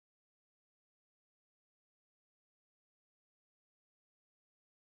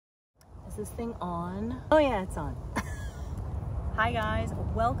Is this thing on? Oh yeah, it's on. Hi guys,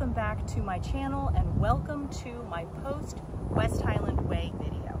 welcome back to my channel and welcome to my post West Highland Way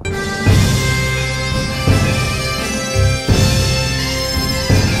video.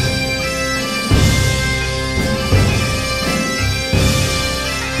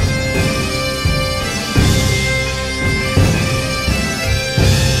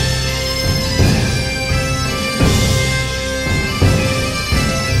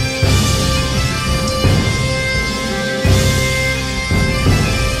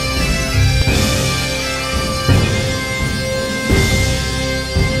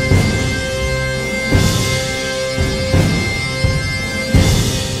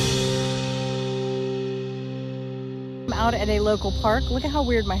 Out at a local park. Look at how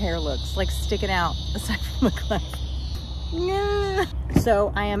weird my hair looks, like sticking out aside from the glass.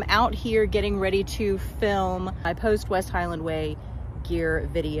 So I am out here getting ready to film my post West Highland Way gear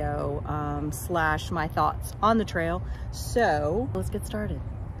video slash my thoughts on the trail. So let's get started.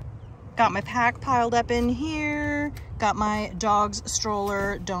 Got my pack piled up in here. Got my dog's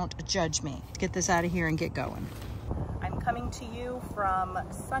stroller. Don't judge me. Get this out of here and get going. I'm coming to you from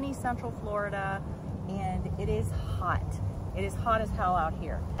sunny Central Florida, and it is hot. It is hot as hell out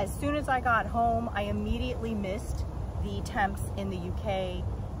here. As soon as I got home, I immediately missed the temps in the UK,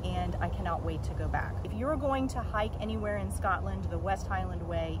 and I cannot wait to go back. If you're going to hike anywhere in Scotland, the West Highland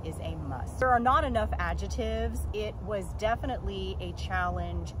Way is a must. There are not enough adjectives. It was definitely a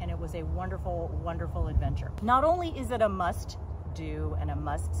challenge, and it was a wonderful, wonderful adventure. Not only is it a must do and a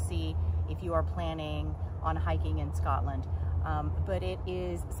must see if you are planning on hiking in Scotland, but it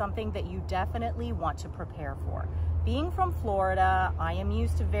is something that you definitely want to prepare for. Being from Florida, I am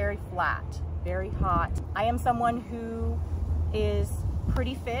used to very flat, very hot. I am someone who is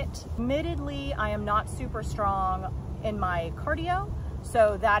pretty fit. Admittedly, I am not super strong in my cardio,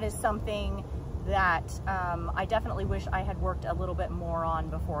 so that is something that I definitely wish I had worked a little bit more on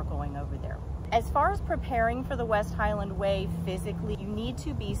before going over there. As far as preparing for the West Highland Way physically, you need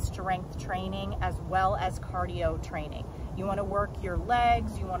to be strength training as well as cardio training. You want to work your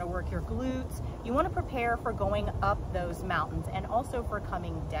legs, you want to work your glutes, you want to prepare for going up those mountains and also for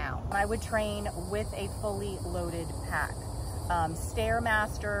coming down. I would train with a fully loaded pack.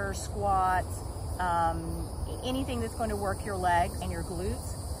 Stairmaster, squats, anything that's going to work your legs and your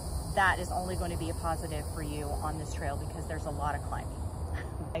glutes, that is only going to be a positive for you on this trail because there's a lot of climbing.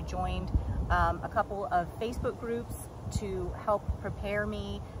 I joined a couple of Facebook groups to help prepare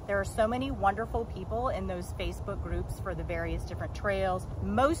me. There are so many wonderful people in those Facebook groups for the various different trails.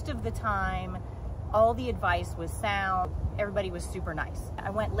 Most of the time, all the advice was sound. Everybody was super nice. I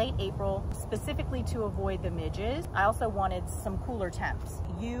went late April specifically to avoid the midges. I also wanted some cooler temps.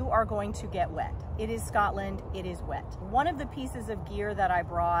 You are going to get wet. It is Scotland, it is wet. One of the pieces of gear that I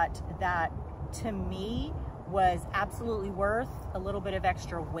brought that to me was absolutely worth a little bit of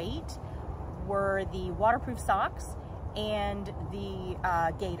extra weight were the waterproof socks and the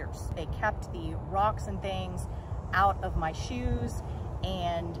gaiters. They kept the rocks and things out of my shoes,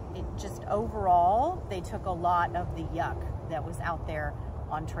 and it just overall, they took a lot of the yuck that was out there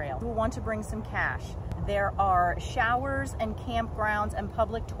on trail. You'll want to bring some cash. There are showers and campgrounds and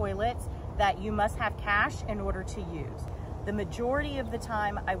public toilets that you must have cash in order to use. The majority of the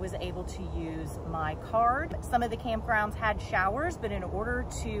time I was able to use my card. Some of the campgrounds had showers, but in order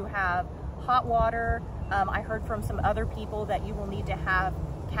to have hot water, I heard from some other people that you will need to have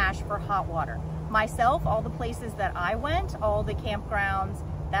cash for hot water. Myself, all the places that I went, all the campgrounds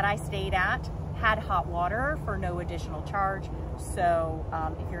that I stayed at had hot water for no additional charge. So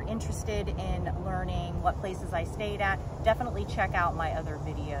if you're interested in learning what places I stayed at, definitely check out my other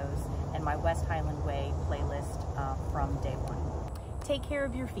videos and my West Highland Way playlist from day one. Take care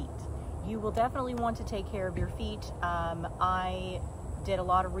of your feet. You will definitely want to take care of your feet. I did a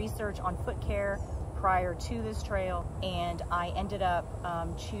lot of research on foot care prior to this trail, and I ended up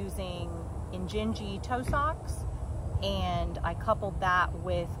choosing Injinji toe socks, and I coupled that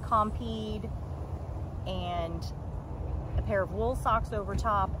with Compeed and a pair of wool socks over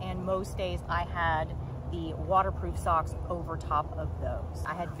top, and most days I had the waterproof socks over top of those.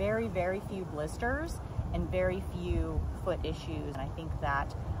 I had very, very few blisters and very few foot issues, and I think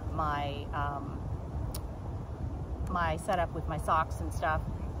that my my setup with my socks and stuff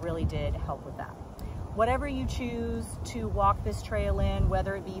really did help with that. Whatever you choose to walk this trail in,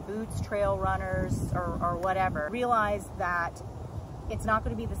 whether it be boots, trail runners, or whatever, realize that it's not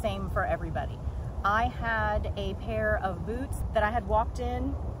going to be the same for everybody. I had a pair of boots that I had walked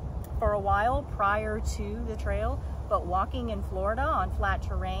in for a while prior to the trail, but walking in Florida on flat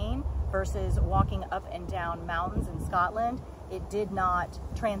terrain versus walking up and down mountains in Scotland, it did not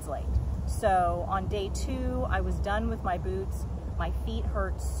translate. So on day 2, I was done with my boots. My feet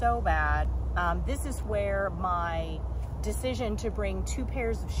hurt so bad. This is where my decision to bring 2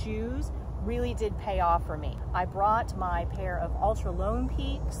 pairs of shoes really did pay off for me. I brought my pair of Ultra Lone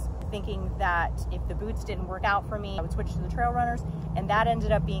Peaks, thinking that if the boots didn't work out for me, I would switch to the trail runners, and that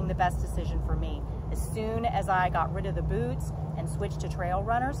ended up being the best decision for me. As soon as I got rid of the boots and switched to trail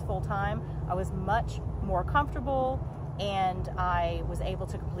runners full time, I was much more comfortable, and I was able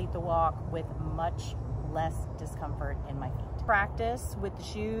to complete the walk with much less discomfort in my feet. Practice with the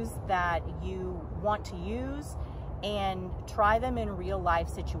shoes that you want to use and try them in real life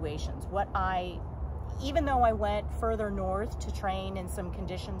situations. Even though I went further north to train in some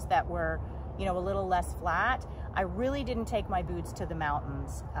conditions that were, you know, a little less flat, I really didn't take my boots to the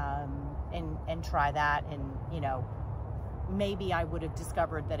mountains and try that. And, you know, maybe I would have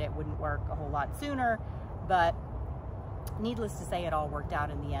discovered that it wouldn't work a whole lot sooner, but needless to say, it all worked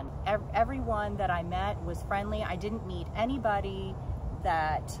out in the end. Everyone that I met was friendly. I didn't meet anybody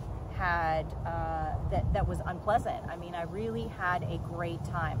that had that was unpleasant. I mean, I really had a great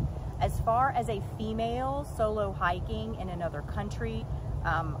time. As far as a female solo hiking in another country,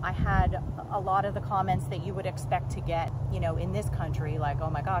 I had a lot of the comments that you would expect to get, you know, in this country, like, oh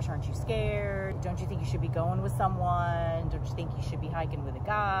my gosh, aren't you scared? Don't you think you should be going with someone? Don't you think you should be hiking with a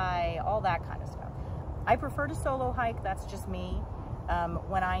guy? All that kind of stuff. I prefer to solo hike, that's just me.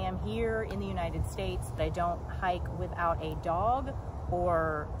 When I am here in the United States, I don't hike without a dog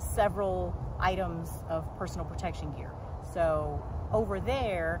or several items of personal protection gear. So over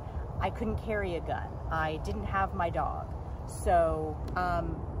there, I couldn't carry a gun. I didn't have my dog. So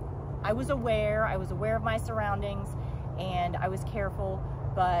I was aware of my surroundings, and I was careful,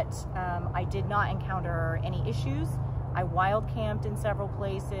 but I did not encounter any issues. I wild camped in several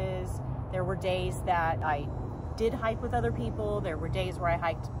places. There were days that I did hike with other people. There were days where I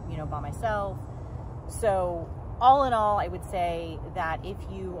hiked, you know, by myself. So all in all, I would say that if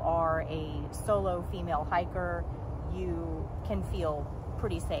you are a solo female hiker, you can feel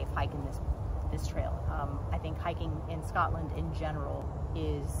pretty safe hiking this trail. I think hiking in Scotland in general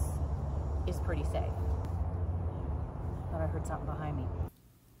is pretty safe. Thought I heard something behind me.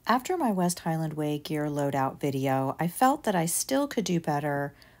 After my West Highland Way gear loadout video, I felt that I still could do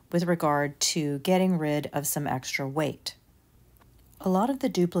better with regard to getting rid of some extra weight. A lot of the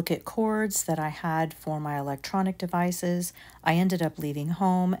duplicate cords that I had for my electronic devices, I ended up leaving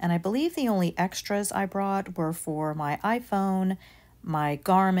home, and I believe the only extras I brought were for my iPhone, my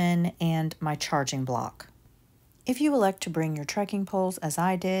Garmin, and my charging block. If you elect to bring your trekking poles, as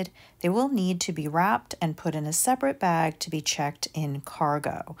I did, they will need to be wrapped and put in a separate bag to be checked in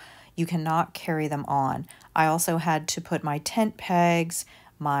cargo. You cannot carry them on. I also had to put my tent pegs,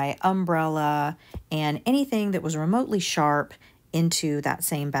 my umbrella, and anything that was remotely sharp into that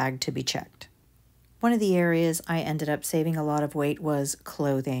same bag to be checked. One of the areas I ended up saving a lot of weight was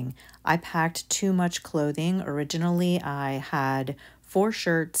clothing. I packed too much clothing. Originally, I had 4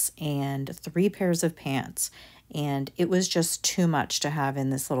 shirts and 3 pairs of pants, and it was just too much to have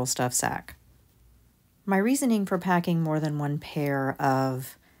in this little stuff sack. My reasoning for packing more than 1 pair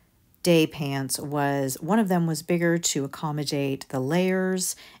of day pants was one of them was bigger to accommodate the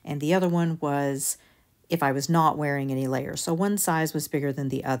layers, and the other one was if I was not wearing any layers. So one size was bigger than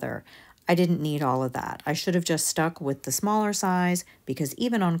the other. I didn't need all of that. I should have just stuck with the smaller size, because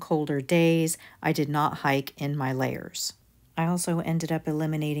even on colder days, I did not hike in my layers. I also ended up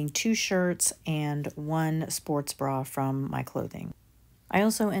eliminating 2 shirts and 1 sports bra from my clothing. I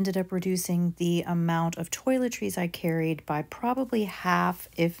also ended up reducing the amount of toiletries I carried by probably half,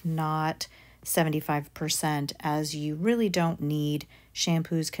 if not 75%, as you really don't need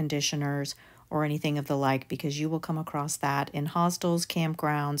shampoos, conditioners, or anything of the like, because you will come across that in hostels,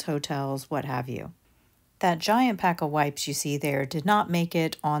 campgrounds, hotels, what have you. That giant pack of wipes you see there did not make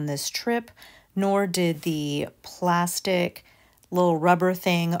it on this trip, nor did the plastic little rubber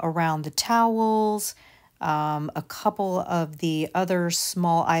thing around the towels, a couple of the other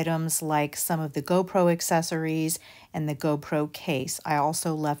small items like some of the GoPro accessories and the GoPro case. I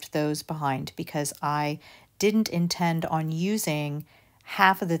also left those behind because I didn't intend on using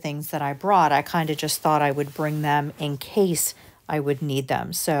half of the things that I brought. I kind of just thought I would bring them in case I would need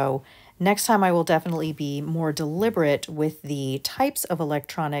them. So next time I will definitely be more deliberate with the types of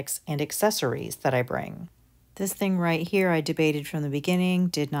electronics and accessories that I bring. This thing right here I debated from the beginning,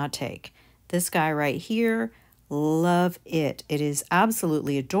 did not take. This guy right here, love it. It is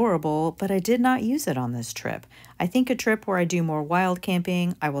absolutely adorable, but I did not use it on this trip. I think a trip where I do more wild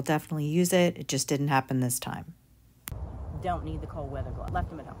camping, I will definitely use it. It just didn't happen this time. Don't need the cold weather glove. Left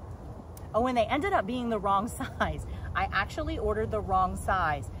them at home. Oh, and they ended up being the wrong size. I actually ordered the wrong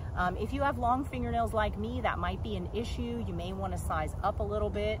size. If you have long fingernails like me, that might be an issue. You may want to size up a little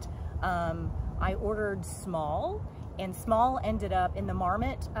bit. I ordered small, and small ended up in the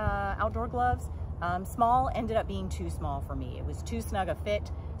Marmot outdoor gloves. Small ended up being too small for me. It was too snug a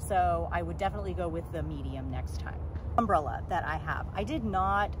fit, so I would definitely go with the medium next time. Umbrella that I have, I did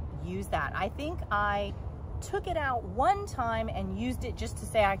not use that. I think I took it out one time and used it just to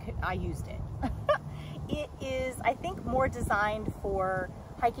say I used it. It is, I think, more designed for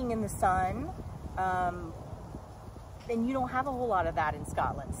hiking in the sun, and you don't have a whole lot of that in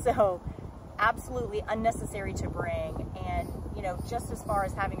Scotland. So absolutely unnecessary to bring. And you know, just as far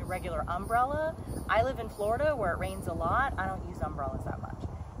as having a regular umbrella, I live in Florida where it rains a lot. I don't use umbrellas that much,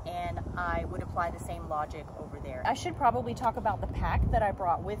 and I would apply the same logic over there. I should probably talk about the pack that I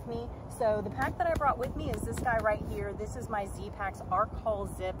brought with me. So the pack that I brought with me is this guy right here. This is my Z-Packs Arc Hull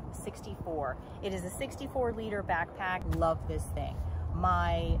Zip 64. It is a 64-liter backpack. Love this thing.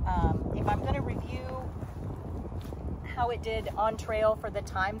 If I'm going to review how it did on trail for the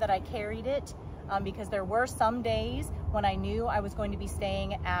time that I carried it, because there were some days when I knew I was going to be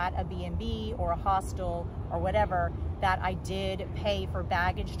staying at a B&B or a hostel or whatever, that I did pay for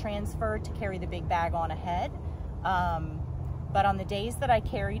baggage transfer to carry the big bag on ahead. But on the days that I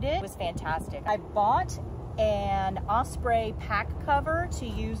carried it, it was fantastic. I bought an Osprey pack cover to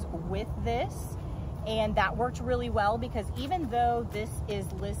use with this, and that worked really well, because even though this is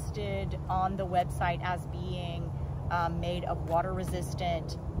listed on the website as being made of water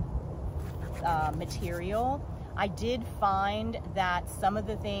resistant material, I did find that some of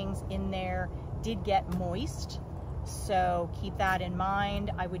the things in there did get moist. So keep that in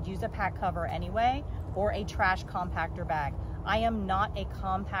mind. I would use a pack cover anyway, or a trash compactor bag. I am not a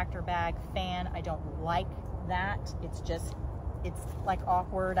compactor bag fan. I don't like that. It's like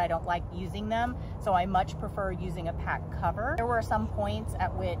awkward. I don't like using them. So I much prefer using a pack cover. There were some points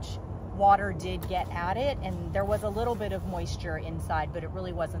at which water did get at it, and there was a little bit of moisture inside, but it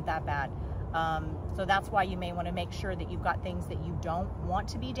really wasn't that bad. So that's why you may want to make sure that you've got things that you don't want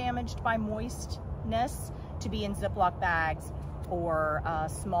to be damaged by moistness to be in Ziploc bags or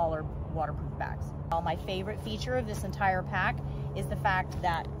smaller waterproof bags. My favorite feature of this entire pack is the fact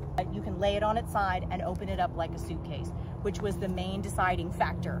that you can lay it on its side and open it up like a suitcase, which was the main deciding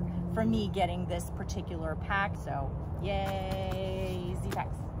factor for me getting this particular pack. So yay,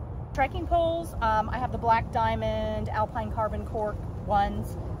 Z-Packs. Trekking poles, I have the Black Diamond Alpine Carbon Cork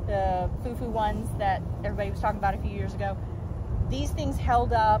ones, the foo-foo ones that everybody was talking about a few years ago. These things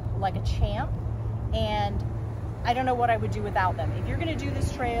held up like a champ, and I don't know what I would do without them. If you're gonna do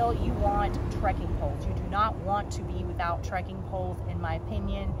this trail, you want trekking poles. You do not want to be without trekking poles, in my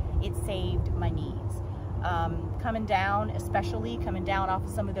opinion. It saved my knees. Coming down, especially coming down off of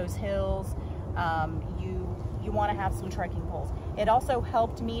some of those hills, you wanna have some trekking poles. It also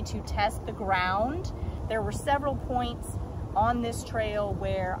helped me to test the ground. There were several points on this trail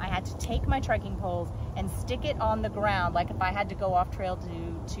where I had to take my trekking poles and stick it on the ground, like if I had to go off trail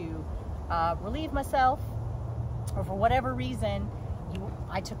to relieve myself, or for whatever reason,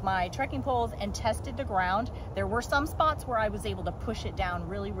 I took my trekking poles and tested the ground. There were some spots where I was able to push it down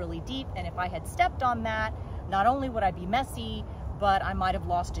really, really deep, and if I had stepped on that, not only would I be messy, but I might have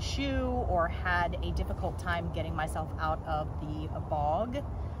lost a shoe or had a difficult time getting myself out of the bog.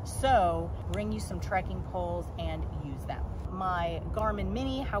 So bring you some trekking poles and use them. My Garmin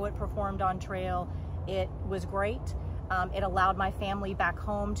Mini, how it performed on trail, it was great. It allowed my family back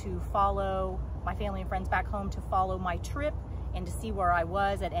home to follow, my family and friends back home to follow my trip and to see where I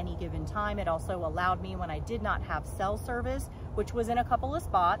was at any given time. It also allowed me, when I did not have cell service, which was in a couple of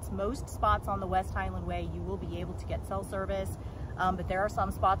spots, most spots on the West Highland Way, you will be able to get cell service, but there are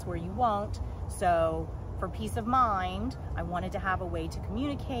some spots where you won't. So for peace of mind, I wanted to have a way to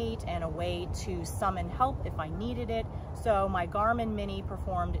communicate and a way to summon help if I needed it. So my Garmin Mini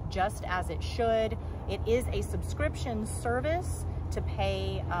performed just as it should. It is a subscription service to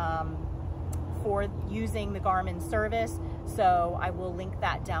pay for using the Garmin service. So I will link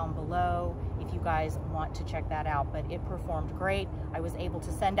that down below if you guys want to check that out, but it performed great. I was able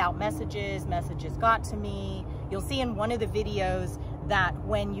to send out messages got to me. You'll see in one of the videos that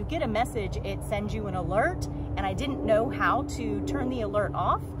when you get a message, it sends you an alert, and I didn't know how to turn the alert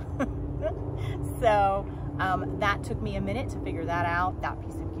off. So that took me a minute to figure that out. That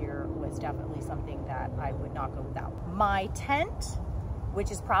piece of gear was definitely something that I would not go without. My tent, which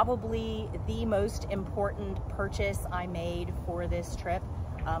is probably the most important purchase I made for this trip.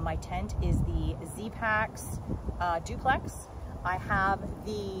 My tent is the Z-Packs Duplex. I have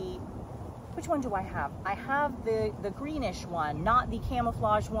the which one do I have? I have the greenish one, not the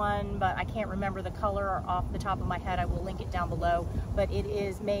camouflage one, but I can't remember the color off the top of my head. I will link it down below, but it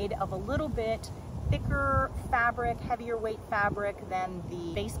is made of a little bit thicker fabric, heavier weight fabric than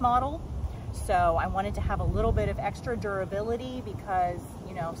the base model. So I wanted to have a little bit of extra durability because,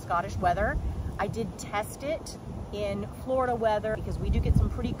 you know, Scottish weather. I did test it in Florida weather because we do get some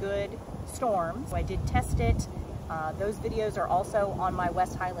pretty good storms. So I did test it. Those videos are also on my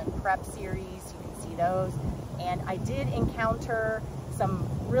West Highland prep series. You can see those. And I did encounter some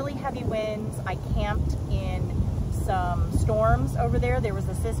really heavy winds. I camped in some storms over there. There was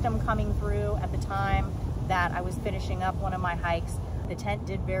a system coming through at the time that I was finishing up one of my hikes. The tent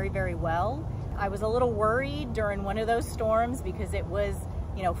did very, very well. I was a little worried during one of those storms because it was,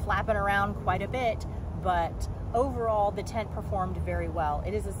 you know, flapping around quite a bit, but overall the tent performed very well.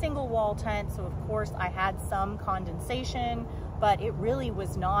 It is a single wall tent, so of course I had some condensation, but it really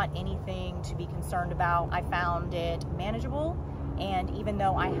was not anything to be concerned about. I found it manageable, and even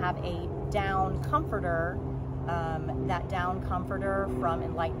though I have a down comforter, that down comforter from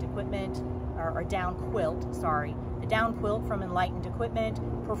Enlightened Equipment, or down quilt, sorry, the down quilt from Enlightened Equipment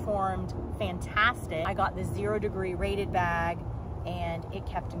performed fantastic. I got the 0 degree rated bag, and it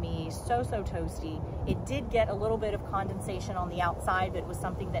kept me so toasty. It did get a little bit of condensation on the outside, but it was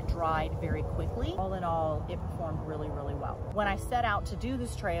something that dried very quickly. All in all, it performed really, really well. When I set out to do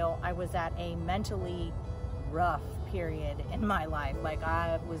this trail, I was at a mentally rough period in my life. Like,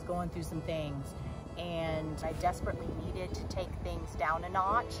 I was going through some things, and I desperately needed to take things down a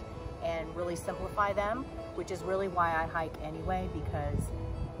notch and really simplify them, which is really why I hike anyway, because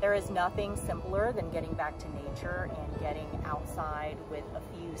there is nothing simpler than getting back to nature and getting outside with a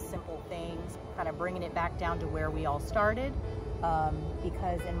few simple things, kind of bringing it back down to where we all started.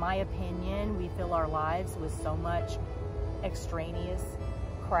 Because in my opinion, we fill our lives with so much extraneous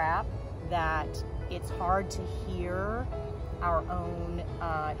crap that it's hard to hear our own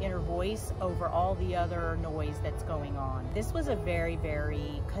inner voice over all the other noise that's going on. This was a very,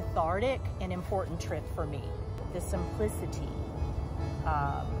 very cathartic and important trip for me. The simplicity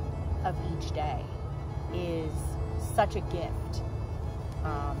of each day is such a gift,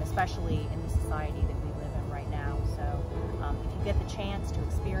 especially in the society that we live in right now. So if you get the chance to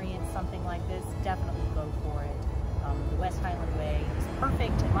experience something like this, definitely go for it. The West Highland Way is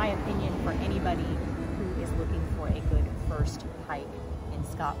perfect, in my opinion, for anybody who is looking for a good first hike in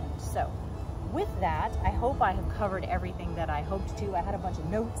Scotland. So with that, I hope I have covered everything that I hoped to. I had a bunch of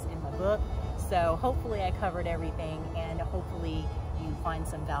notes in my book, so hopefully I covered everything, and hopefully you find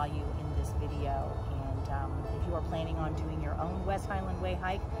some value in this video. And if you are planning on doing your own West Highland Way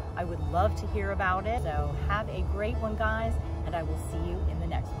hike, I would love to hear about it. So have a great one, guys, and I will see you in the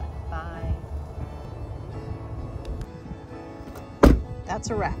next one. Bye. That's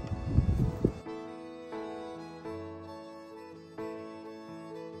a wrap.